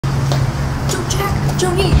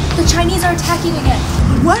Joey, the Chinese are attacking again.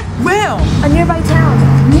 What? Where? A nearby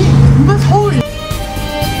town. You must hurry.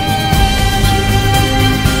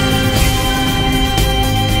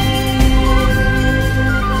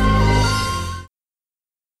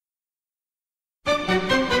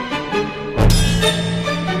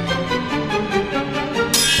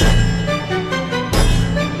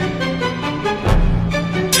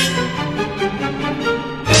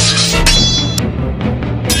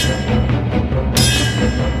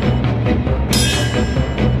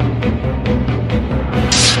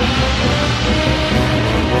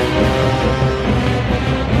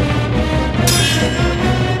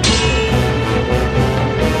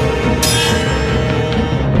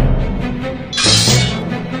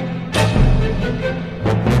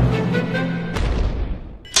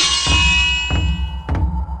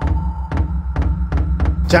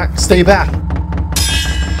 Jack, stay back!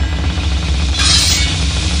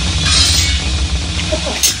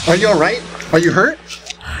 Are you alright? Are you hurt?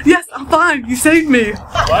 Yes, I'm fine. You saved me.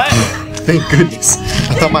 What? Thank goodness.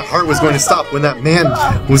 I thought my heart was going to stop when that man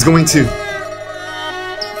was going to...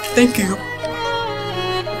 Thank you.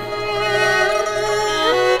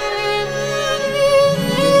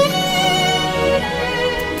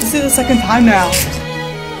 This is the second time now.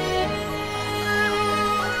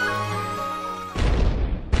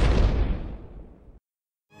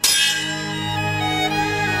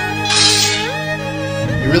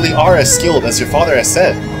 You really are as skilled as your father has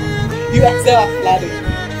said. You excel at flattery.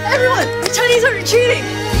 Everyone, the Chinese are retreating.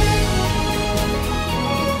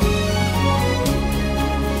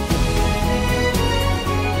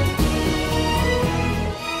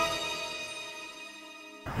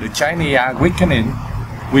 The Chinese are weakening.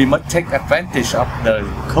 We must take advantage of the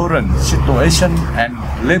current situation and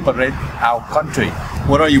liberate our country.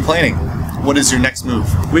 What are you planning? What is your next move?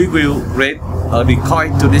 We will raid a decoy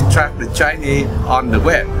to distract the Chinese on the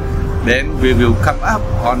west. Then we will come up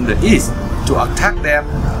on the east to attack them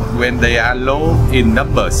when they are low in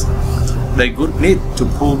numbers. They would need to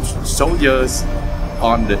pull soldiers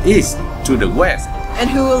on the east to the west. And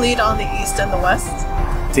who will lead on the east and the west?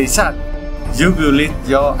 Thị Sach, you will lead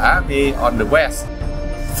your army on the west.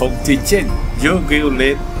 Phùng Thị Chinh, you will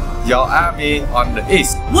lead your army on the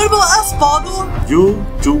east. What about us, father? You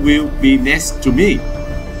two will be next to me.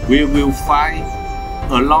 We will fight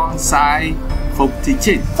alongside Phùng Thị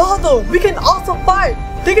Chinh. Father, we can also fight.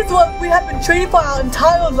 This is what we have been training for our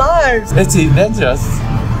entire lives. It is dangerous.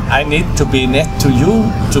 I need to be next to you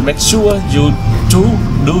to make sure you two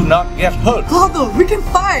do not get hurt. Father, we can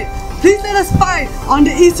fight. Please let us fight on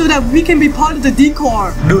the east so that we can be part of the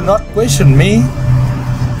decoy. Do not question me.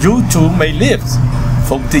 You two may live.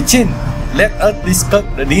 Phùng Thị Chinh, let us discuss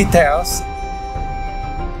the details.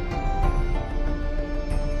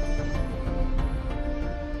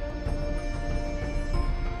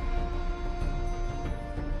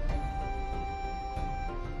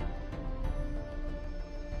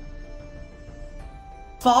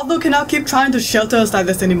 Father cannot keep trying to shelter us like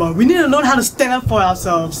this anymore. We need to learn how to stand up for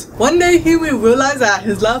ourselves. One day he will realize that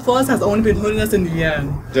his love for us has only been hurting us in the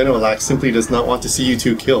end. General Lack simply does not want to see you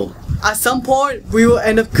two killed. At some point, we will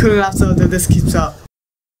end up killing ourselves if this keeps up.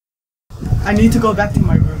 I need to go back to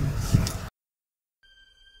my room.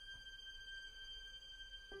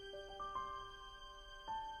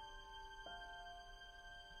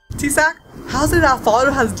 Sach, how is it our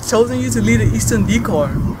father has chosen you to lead the Eastern decoy?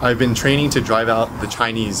 I've been training to drive out the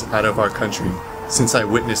Chinese out of our country since I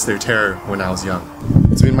witnessed their terror when I was young.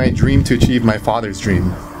 It's been my dream to achieve my father's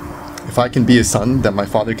dream. If I can be a son that my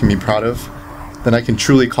father can be proud of, then I can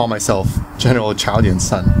truly call myself General Chow Lian's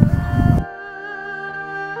son.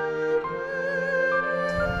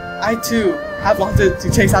 I too have wanted to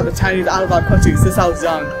chase out the Chinese out of our country since I was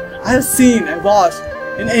young. I have seen and watched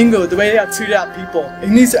in anger the way they have treated our people. It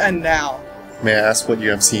needs to end now. May I ask what you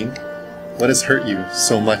have seen? What has hurt you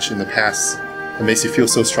so much in the past that makes you feel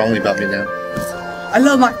so strongly about me now? I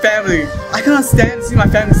love my family. I cannot stand to see my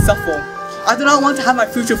family suffer. I do not want to have my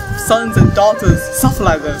future sons and daughters suffer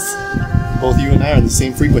like this. Both you and I are on the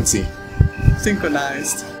same frequency.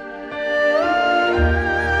 Synchronized.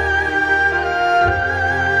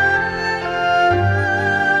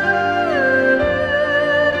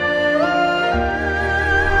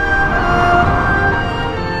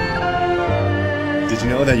 Did you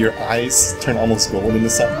know that your eyes turn almost gold in the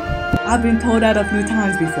sun? I've been told that a few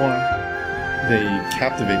times before. They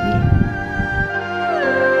captivate me.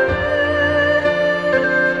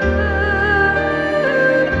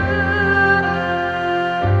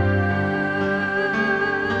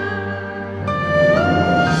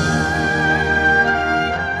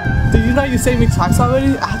 Did you know you saved me twice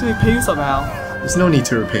already? I have to repay you somehow. There's no need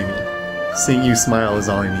to repay me. Seeing you smile is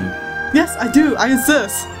all I need. Yes, I do. I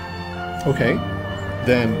insist. Okay.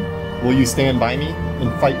 Then, will you stand by me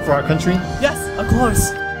and fight for our country? Yes, of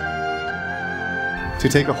course. To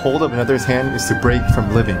take a hold of another's hand is to break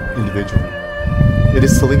from living individually. It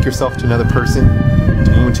is to link yourself to another person,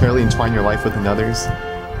 to momentarily entwine your life with another's,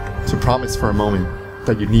 to promise for a moment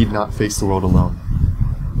that you need not face the world alone.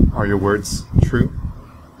 Are your words true?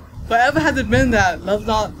 Whatever has it been that love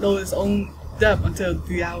not know its own depth until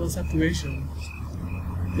the hour of separation?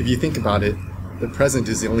 If you think about it, the present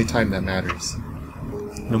is the only time that matters.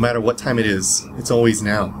 No matter what time it is, it's always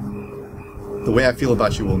now. The way I feel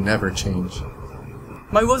about you will never change.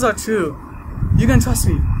 My words are true. You can trust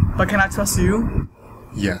me, but can I trust you?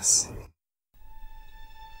 Yes.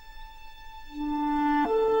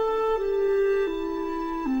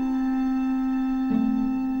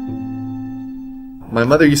 My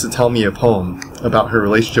mother used to tell me a poem about her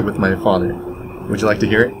relationship with my father. Would you like to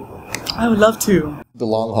hear it? I would love to. The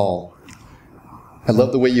Long Haul. I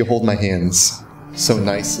love the way you hold my hands, so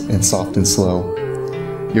nice and soft and slow.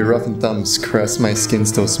 Your roughened thumbs caress my skin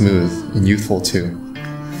still smooth and youthful too.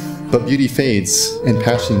 But beauty fades and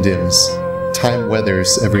passion dims, time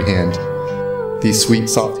weathers every hand. These sweet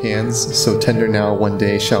soft hands, so tender now one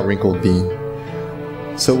day shall wrinkled be.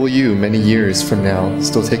 So will you, many years from now,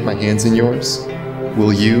 still take my hands in yours?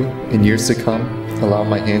 Will you, in years to come, allow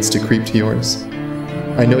my hands to creep to yours?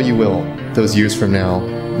 I know you will, those years from now,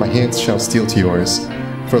 my hands shall steal to yours,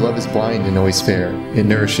 for love is blind and always fair, it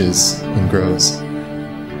nourishes and grows.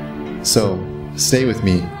 So, stay with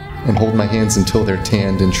me, and hold my hands until they're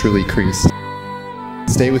tanned and truly creased.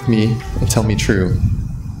 Stay with me and tell me true.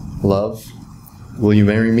 Love, will you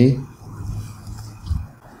marry me?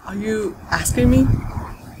 Are you asking me?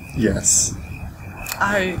 Yes.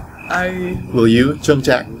 Will you, Chung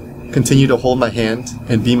Jack, continue to hold my hand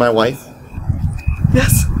and be my wife?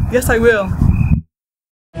 Yes, I will.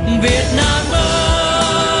 Việt Nam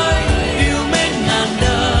ơi, yêu mến ngàn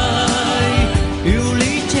đời, yêu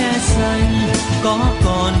lý che xanh, có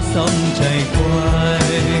con sông chảy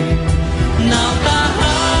quay. Nào ta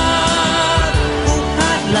hát, khúc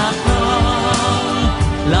hát lạc hồng,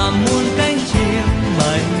 làm muôn cánh chim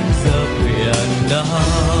bay giờ biển đông.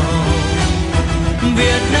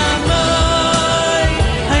 Việt Nam ơi,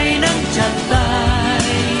 hãy nắm chặt tay,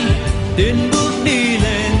 tiến bước đi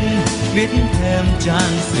lên, viết thêm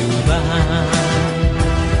trang sử vàng.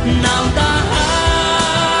 Nào ta